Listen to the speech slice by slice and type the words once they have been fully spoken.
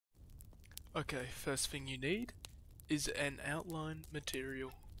Okay, first thing you need is an outline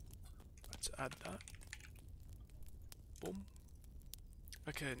material. Let's add that. Boom.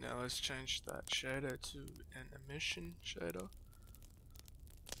 Okay, now let's change that shader to an emission shader.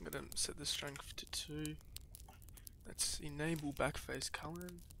 I'm gonna set the strength to 2. Let's enable backface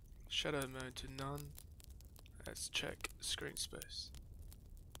coloring. Shadow mode to none. Let's check screen space.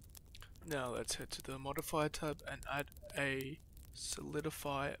 Now let's head to the modifier tab and add a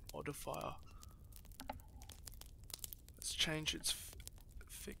solidify modifier. Let's change its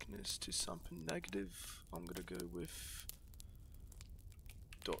thickness to something negative. I'm gonna go with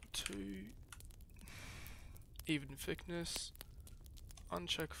 .2. Even thickness.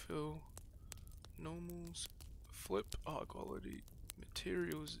 Uncheck fill. Normals. Flip high quality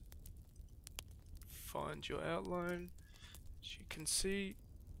materials. Find your outline. As you can see,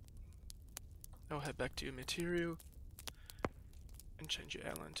 now head back to your material and change your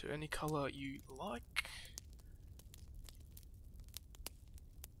outline to any color you like.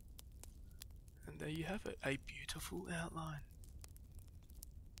 And there you have it, a beautiful outline.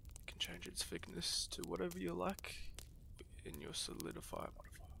 You can change its thickness to whatever you like in your solidify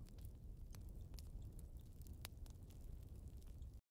modifier.